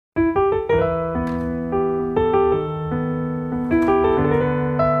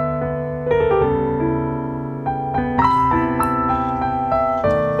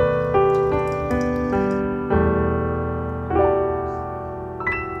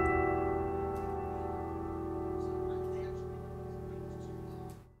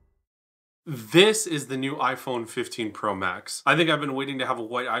This is the new iPhone 15 Pro Max. I think I've been waiting to have a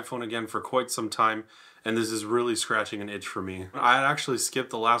white iPhone again for quite some time, and this is really scratching an itch for me. I had actually skipped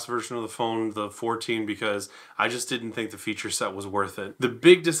the last version of the phone, the 14, because I just didn't think the feature set was worth it. The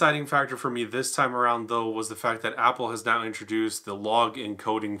big deciding factor for me this time around, though, was the fact that Apple has now introduced the log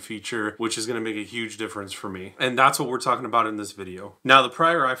encoding feature, which is going to make a huge difference for me. And that's what we're talking about in this video. Now, the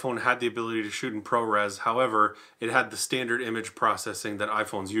prior iPhone had the ability to shoot in ProRes, however, it had the standard image processing that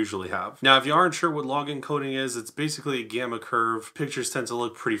iPhones usually have. Now, if you aren't sure what log encoding is, it's basically a gamma curve. Pictures tend to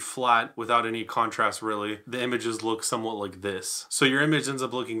look pretty flat without any contrast really. The images look somewhat like this. So your image ends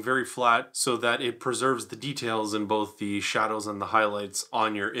up looking very flat so that it preserves the details in both the shadows and the highlights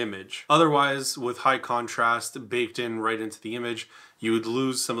on your image. Otherwise, with high contrast baked in right into the image, you would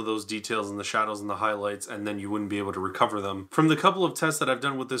lose some of those details in the shadows and the highlights, and then you wouldn't be able to recover them. From the couple of tests that I've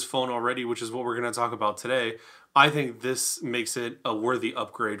done with this phone already, which is what we're going to talk about today, I think this makes it a worthy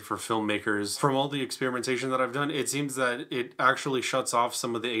upgrade for filmmakers. From all the experimentation that I've done, it seems that it actually shuts off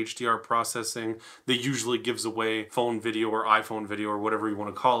some of the HDR processing that usually gives away phone video or iPhone video or whatever you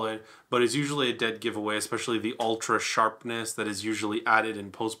want to call it, but it's usually a dead giveaway, especially the ultra sharpness that is usually added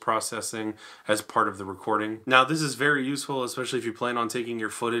in post-processing as part of the recording. Now, this is very useful, especially if you plan on taking your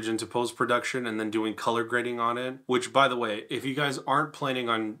footage into post-production and then doing color grading on it, which, by the way, if you guys aren't planning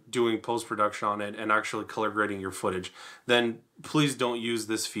on doing post-production on it and actually color grading your footage, then please don't use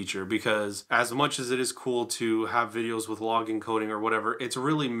this feature, because as much as it is cool to have videos with log encoding or whatever, it's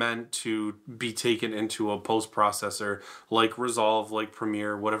really meant to be taken into a post processor like Resolve, like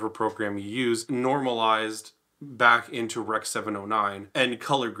Premiere, whatever program you use, normalized back into Rec 709 and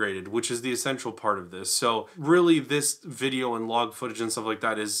color graded, which is the essential part of this. So really this video and log footage and stuff like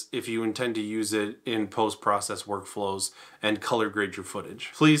that is if you intend to use it in post-process workflows and color grade your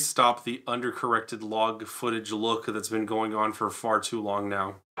footage. Please stop the undercorrected log footage look that's been going on for far too long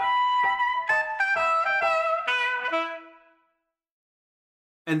now.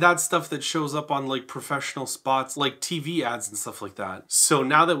 And that's stuff that shows up on like professional spots like TV ads and stuff like that. So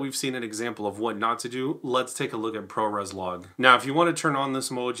now that we've seen an example of what not to do, let's take a look at ProRes log. Now, if you want to turn on this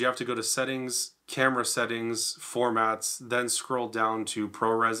mode, you have to go to settings, camera settings, formats, then scroll down to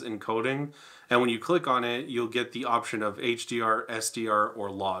ProRes encoding. And when you click on it, you'll get the option of HDR, SDR, or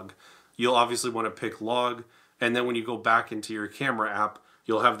log. You'll obviously want to pick log. And then when you go back into your camera app,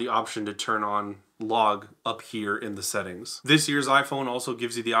 you'll have the option to turn on log up here in the settings. This year's iPhone also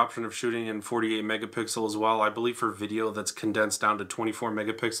gives you the option of shooting in 48 megapixel as well. I believe for video that's condensed down to 24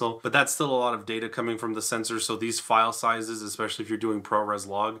 megapixel, but that's still a lot of data coming from the sensor. So these file sizes, especially if you're doing ProRes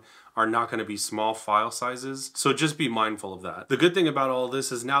log, are not going to be small file sizes. So just be mindful of that. The good thing about all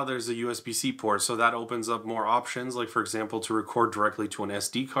this is now there's a USB-C port, so that opens up more options, like for example, to record directly to an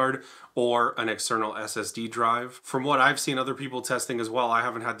SD card or an external SSD drive. From what I've seen other people testing as well, I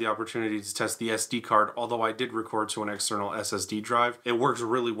haven't had the opportunity to test the SD card, although I did record to an external SSD drive. It works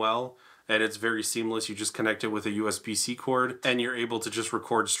really well, and it's very seamless. You just connect it with a USB-C cord and you're able to just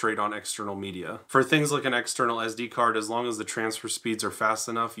record straight on external media. For things like an external SD card, as long as the transfer speeds are fast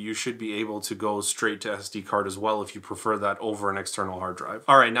enough, you should be able to go straight to SD card as well if you prefer that over an external hard drive.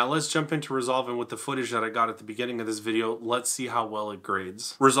 All right, now let's jump into Resolve, and with the footage that I got at the beginning of this video, let's see how well it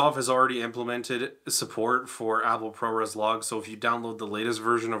grades. Resolve has already implemented support for Apple ProRes log, so if you download the latest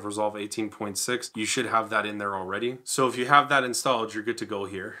version of Resolve 18.6, you should have that in there already. So if you have that installed, you're good to go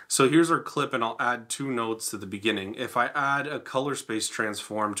here. So here's our clip, and I'll add two notes to the beginning. If I add a color space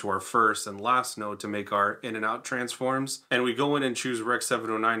transform to our first and last note to make our in and out transforms, and we go in and choose Rec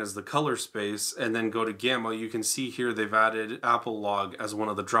 709 as the color space and then go to gamma, you can see here they've added Apple log as one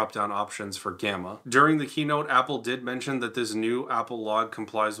of the drop down options for gamma. During the keynote, Apple did mention that this new Apple log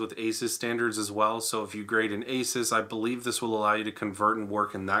complies with ACES standards as well, so if you grade in ACES, I believe this will allow you to convert and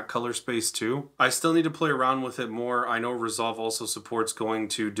work in that color space too. I still need to play around with it more. I know Resolve also supports going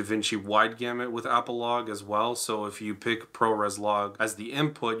to Davinci wide gamut with Apple log as well, so if you pick ProRes log as the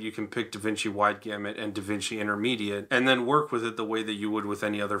input, you can pick Davinci wide gamut and Davinci intermediate and then work with it the way that you would with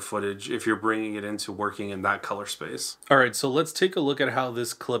any other footage if you're bringing it into working in that color space. All right, so let's take a look at how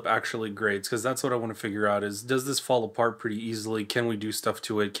this clip actually grades, because that's what I want to figure out is, does this fall apart pretty easily? Can we do stuff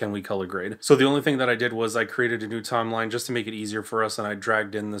to it? Can we color grade? So the only thing that I did was I created a new timeline just to make it easier for us, and I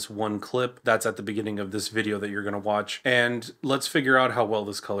dragged in this one clip that's at the beginning of this video that you're going to watch, and let's figure out how well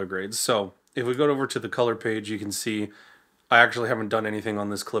this color grades. So if we go over to the color page, you can see I actually haven't done anything on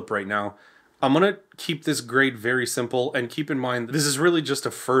this clip right now. I'm going to keep this grade very simple, and keep in mind this is really just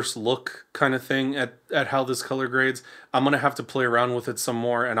a first look kind of thing at how this color grades. I'm going to have to play around with it some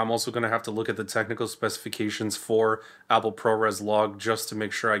more, and I'm also going to have to look at the technical specifications for Apple ProRes Log just to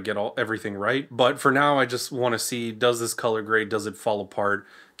make sure I get everything right. But for now, I just want to see, does this color grade, does it fall apart?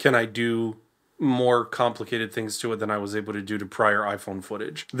 Can I do more complicated things to it than I was able to do to prior iPhone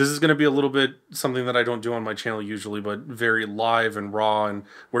footage? This is going to be a little bit something that I don't do on my channel usually, but very live and raw, and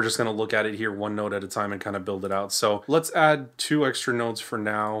we're just going to look at it here one node at a time and kind of build it out. So let's add 2 extra nodes for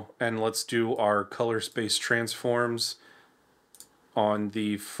now, and let's do our color space transforms on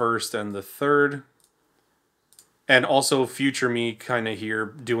the first and the third. And also future me kind of here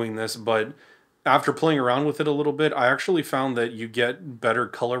doing this, but after playing around with it a little bit, I actually found that you get better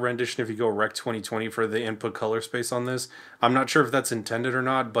color rendition if you go Rec 2020 for the input color space on this. I'm not sure if that's intended or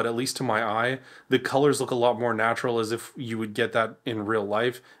not, but at least to my eye, the colors look a lot more natural, as if you would get that in real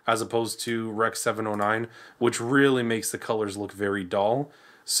life, as opposed to Rec 709, which really makes the colors look very dull.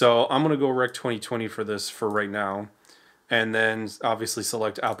 So I'm going to go Rec 2020 for this for right now, and then obviously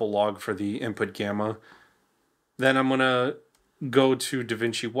select Apple Log for the input gamma. Then I'm going to go to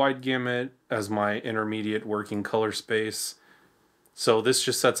Davinci Wide Gamut as my intermediate working color space. So this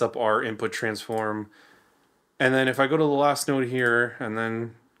just sets up our input transform. And then if I go to the last node here and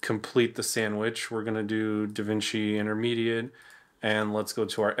then complete the sandwich, we're going to do Davinci Intermediate, and let's go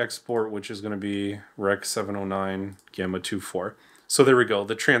to our export, which is going to be Rec 709 Gamma 24. So there we go.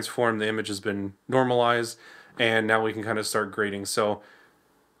 The transform, the image has been normalized, and now we can kind of start grading. So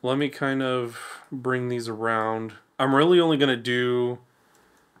let me kind of bring these around. I'm really only going to do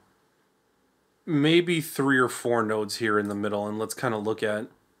maybe 3 or 4 nodes here in the middle, and let's kind of look at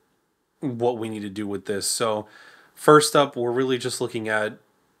what we need to do with this. So first up, we're really just looking at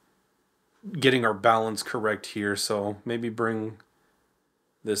getting our balance correct here. So maybe bring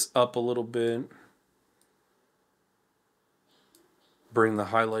this up a little bit. Bring the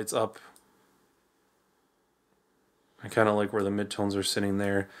highlights up. I kind of like where the midtones are sitting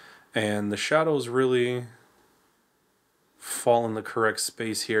there. And the shadows really fall in the correct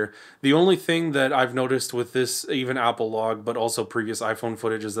space here. The only thing that I've noticed with this, even Apple Log, but also previous iPhone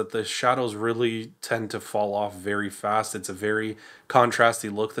footage, is that the shadows really tend to fall off very fast. It's a very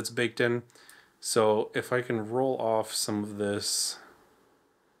contrasty look that's baked in. So if I can roll off some of this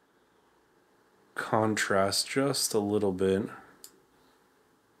contrast just a little bit,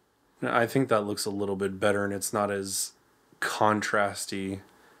 I think that looks a little bit better, and it's not as contrasty.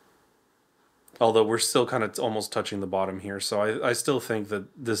 Although we're still kind of almost touching the bottom here, so I still think that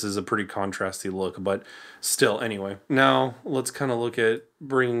this is a pretty contrasty look, but still, anyway. Now, let's kind of look at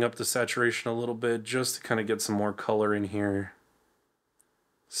bringing up the saturation a little bit, just to kind of get some more color in here.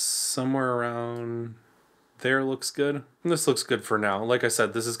 Somewhere around there looks good. And this looks good for now. Like I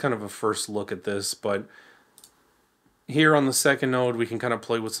said, this is kind of a first look at this, but here on the second node, we can kind of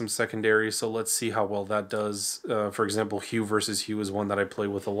play with some secondary, so let's see how well that does. For example, hue versus hue is one that I play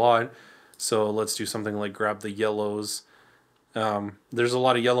with a lot. So let's do something like grab the yellows. There's a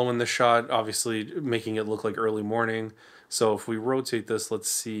lot of yellow in this shot, obviously making it look like early morning. So if we rotate this, let's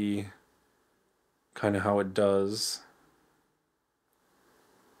see kind of how it does.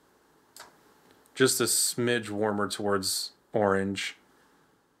 Just a smidge warmer towards orange.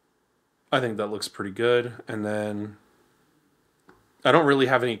 I think that looks pretty good. And then I don't really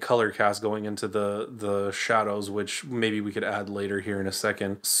have any color cast going into the shadows, which maybe we could add later here in a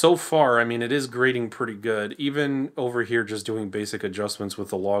second. So far, I mean, it is grading pretty good. Even over here, just doing basic adjustments with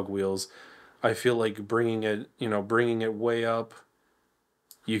the log wheels, I feel like bringing it way up,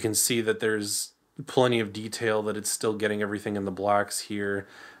 you can see that there's plenty of detail, that it's still getting everything in the blacks here,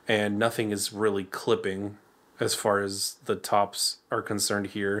 and nothing is really clipping as far as the tops are concerned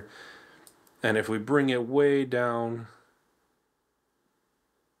here. And if we bring it way down,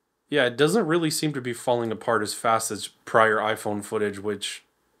 yeah, it doesn't really seem to be falling apart as fast as prior iPhone footage, which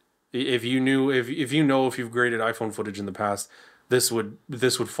if you've graded iPhone footage in the past, this would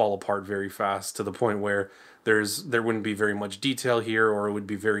fall apart very fast, to the point where there wouldn't be very much detail here, or it would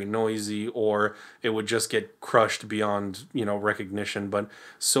be very noisy, or it would just get crushed beyond, recognition. But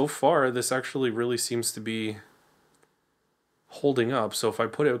so far, this actually really seems to be holding up. So if I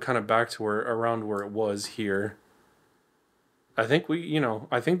put it kind of back to around where it was here, I think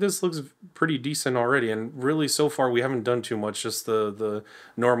I think this looks pretty decent already. And really, so far, we haven't done too much. Just the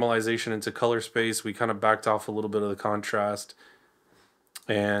normalization into color space. We kind of backed off a little bit of the contrast.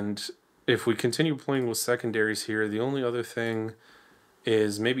 And if we continue playing with secondaries here, the only other thing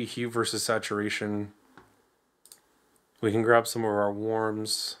is maybe hue versus saturation. We can grab some of our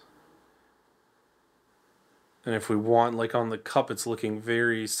warms. And if we want, like on the cup, it's looking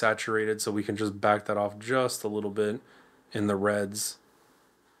very saturated, so we can just back that off just a little bit in the reds.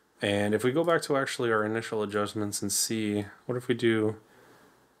 And if we go back to actually our initial adjustments and see, what if we do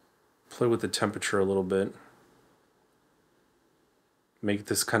play with the temperature a little bit? Make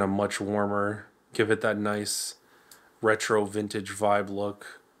this kind of much warmer, give it that nice retro vintage vibe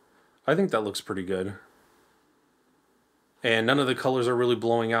look. I think that looks pretty good. And none of the colors are really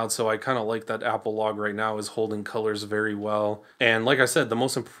blowing out, so I kind of like that Apple log right now is holding colors very well. And like I said, the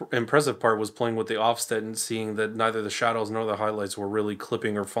most impressive part was playing with the offset and seeing that neither the shadows nor the highlights were really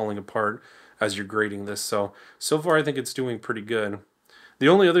clipping or falling apart as you're grading this. So far I think it's doing pretty good. The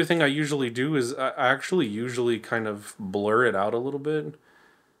only other thing I usually do is I actually usually kind of blur it out a little bit,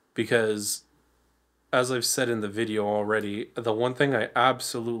 because as I've said in the video already, the one thing I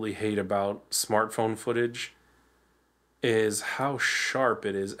absolutely hate about smartphone footage is how sharp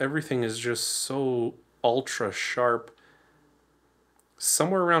it is. Everything is just so ultra sharp.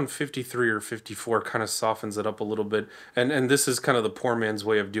 Somewhere around 53 or 54 kind of softens it up a little bit. And this is kind of the poor man's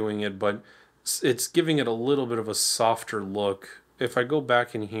way of doing it, but it's giving it a little bit of a softer look. If I go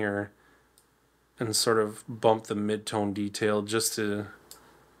back in here and sort of bump the mid-tone detail just to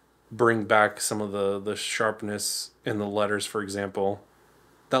bring back some of the sharpness in the letters, for example,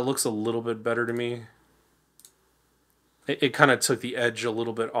 that looks a little bit better to me. It kind of took the edge a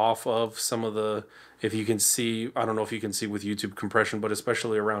little bit off of some of the, if you can see, I don't know if you can see with YouTube compression, but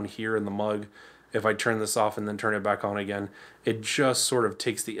especially around here in the mug, if I turn this off and then turn it back on again, it just sort of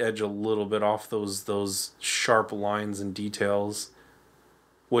takes the edge a little bit off those sharp lines and details,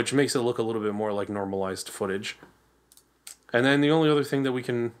 which makes it look a little bit more like normalized footage. And then the only other thing that we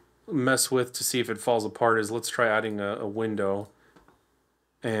can mess with to see if it falls apart is let's try adding a window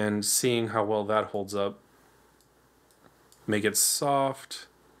and seeing how well that holds up. Make it soft.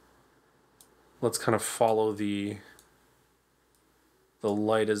 Let's kind of follow the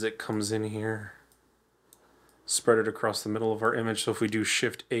light as it comes in here. Spread it across the middle of our image. So if we do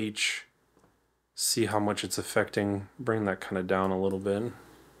Shift H, see how much it's affecting. Bring that kind of down a little bit.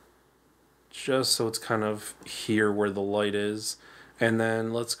 Just so it's kind of here where the light is. And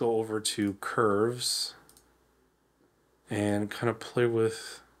then let's go over to curves and kind of play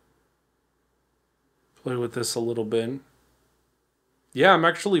with this a little bit. Yeah, I'm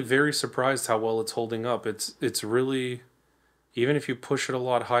actually very surprised how well it's holding up. It's really, even if you push it a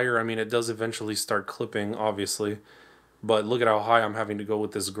lot higher, I mean, it does eventually start clipping, obviously. But look at how high I'm having to go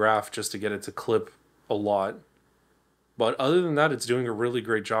with this graph just to get it to clip a lot. But other than that, it's doing a really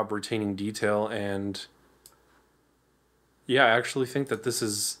great job retaining detail. And yeah, I actually think that this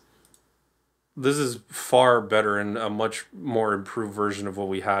is far better and a much more improved version of what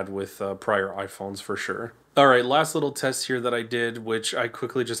we had with prior iPhones for sure. Alright, last little test here that I did, which I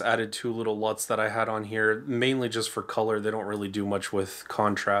quickly just added 2 little LUTs that I had on here, mainly just for color. They don't really do much with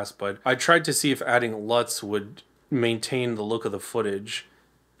contrast, but I tried to see if adding LUTs would maintain the look of the footage.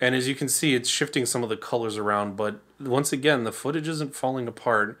 And as you can see, it's shifting some of the colors around, but once again, the footage isn't falling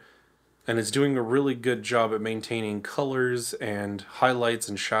apart, and it's doing a really good job at maintaining colors and highlights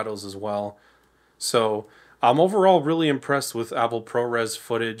and shadows as well. So I'm overall really impressed with Apple ProRes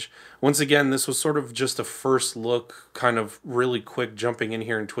footage. Once again, this was sort of just a first look, kind of really quick jumping in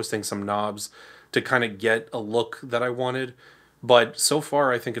here and twisting some knobs to kind of get a look that I wanted. But so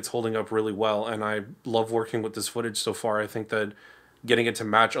far, I think it's holding up really well, and I love working with this footage so far. I think that getting it to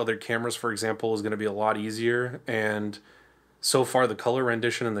match other cameras, for example, is going to be a lot easier, and so far the color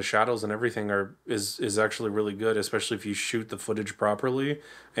rendition and the shadows and everything is actually really good, especially if you shoot the footage properly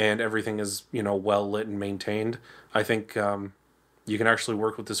and everything is, you know, well lit and maintained. I think you can actually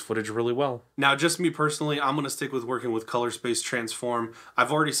work with this footage really well. Now, just me personally, I'm going to stick with working with color space transform.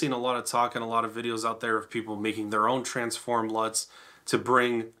 I've already seen a lot of talk and a lot of videos out there of people making their own transform LUTs to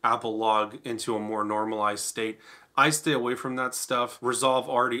bring Apple Log into a more normalized state. I stay away from that stuff. Resolve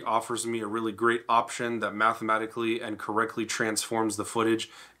already offers me a really great option that mathematically and correctly transforms the footage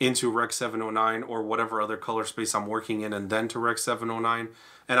into Rec 709 or whatever other color space I'm working in, and then to Rec 709.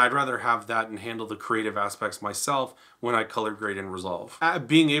 And I'd rather have that and handle the creative aspects myself when I color grade in Resolve.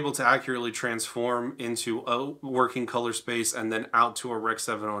 Being able to accurately transform into a working color space and then out to a Rec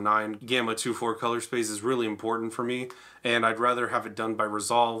 709 Gamma 2.4 color space is really important for me, and I'd rather have it done by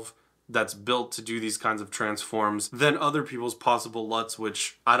Resolve that's built to do these kinds of transforms than other people's possible LUTs,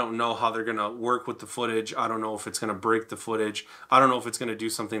 which I don't know how they're gonna work with the footage. I don't know if it's gonna break the footage. I don't know if it's gonna do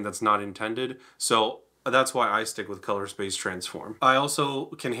something that's not intended. So that's why I stick with color space transform. I also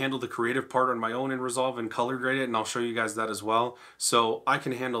can handle the creative part on my own in Resolve and color grade it, and I'll show you guys that as well. So I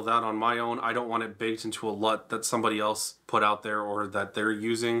can handle that on my own. I don't want it baked into a LUT that somebody else put out there or that they're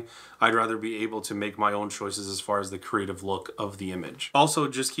using. I'd rather be able to make my own choices as far as the creative look of the image. Also,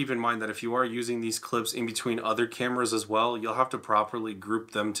 just keep in mind that if you are using these clips in between other cameras as well, you'll have to properly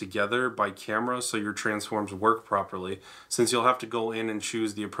group them together by camera so your transforms work properly, since you'll have to go in and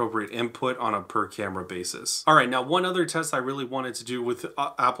choose the appropriate input on a per camera basis. All right, now one other test I really wanted to do with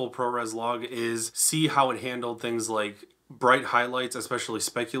Apple ProRes Log is see how it handled things like bright highlights, especially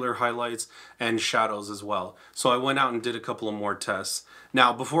specular highlights, and shadows as well. So I went out and did a couple of more tests.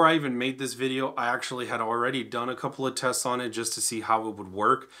 Now, before I even made this video, I actually had already done a couple of tests on it just to see how it would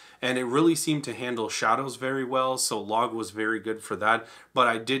work, and it really seemed to handle shadows very well, so Log was very good for that. But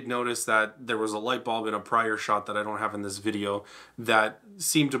I did notice that there was a light bulb in a prior shot that I don't have in this video that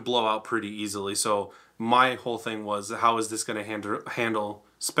seemed to blow out pretty easily. So my whole thing was, how is this going to handle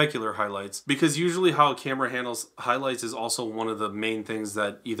specular highlights? Because usually how a camera handles highlights is also one of the main things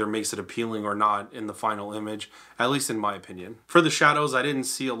that either makes it appealing or not in the final image, at least in my opinion. For the shadows, I didn't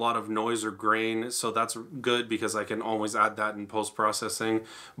see a lot of noise or grain, so that's good because I can always add that in post-processing.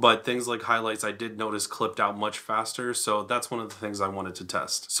 But things like highlights I did notice clipped out much faster, so that's one of the things I wanted to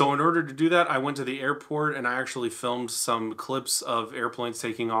test. So in order to do that, I went to the airport and I actually filmed some clips of airplanes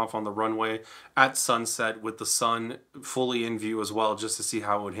taking off on the runway at sunset with the sun fully in view as well, just to see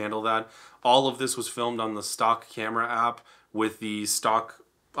how it would handle that. All of this was filmed on the stock camera app with the stock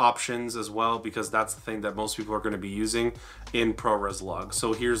options as well, because that's the thing that most people are going to be using in ProRes Log.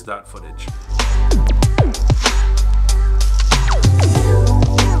 So here's that footage.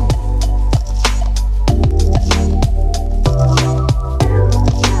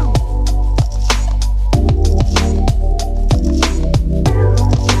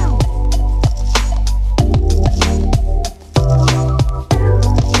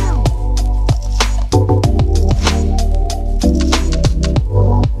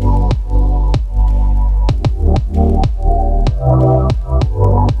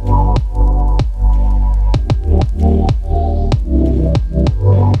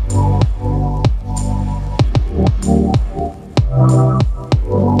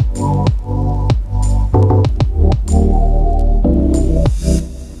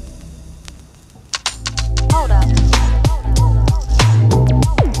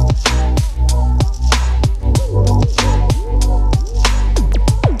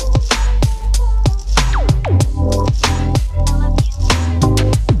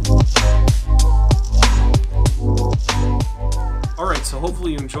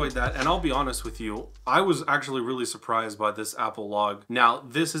 Hopefully you enjoyed that, and I'll be honest with you, I was actually really surprised by this Apple Log. Now,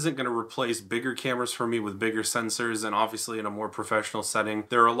 this isn't going to replace bigger cameras for me with bigger sensors, and obviously in a more professional setting,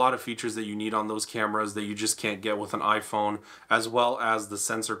 there are a lot of features that you need on those cameras that you just can't get with an iPhone, as well as the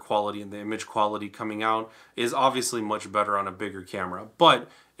sensor quality and the image quality coming out is obviously much better on a bigger camera. But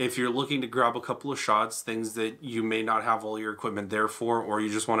if you're looking to grab a couple of shots, things that you may not have all your equipment there for, or you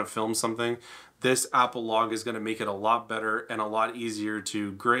just want to film something, this Apple Log is going to make it a lot better and a lot easier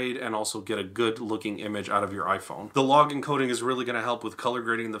to grade and also get a good looking image out of your iPhone. The log encoding is really going to help with color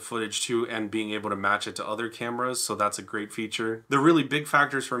grading the footage too and being able to match it to other cameras, so that's a great feature. The really big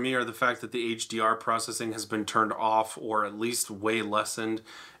factors for me are the fact that the HDR processing has been turned off or at least way lessened,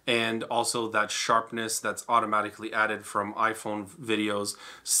 and also that sharpness that's automatically added from iPhone videos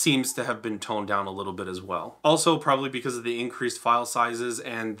seems to have been toned down a little bit as well. Also, probably because of the increased file sizes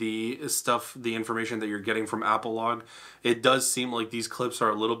and the information that you're getting from Apple Log, it does seem like these clips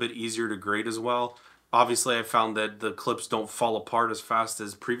are a little bit easier to grade as well. Obviously, I found that the clips don't fall apart as fast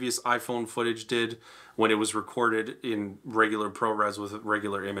as previous iPhone footage did when it was recorded in regular ProRes with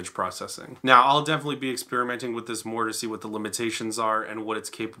regular image processing. Now, I'll definitely be experimenting with this more to see what the limitations are and what it's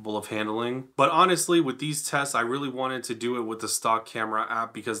capable of handling. But honestly, with these tests, I really wanted to do it with the stock camera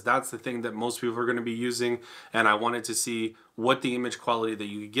app because that's the thing that most people are going to be using, and I wanted to see what the image quality that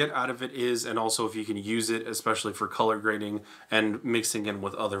you get out of it is, and also if you can use it, especially for color grading and mixing in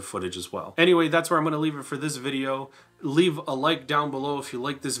with other footage as well. Anyway, that's where I'm going to leave it for this video. Leave a like down below if you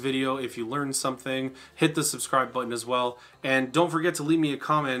like this video, if you learned something. Hit the subscribe button as well, and don't forget to leave me a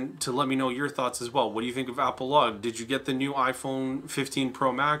comment to let me know your thoughts as well. What do you think of Apple Log? Did you get the new iPhone 15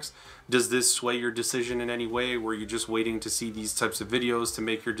 Pro Max? Does this sway your decision in any way? Were you just waiting to see these types of videos to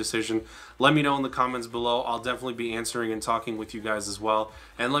make your decision? Let me know in the comments below. I'll definitely be answering and talking with you guys as well,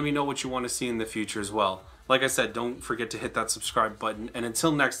 and let me know what you want to see in the future as well. Like I said, don't forget to hit that subscribe button, and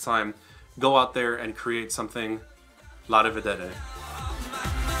until next time, go out there and create something. La rivedere.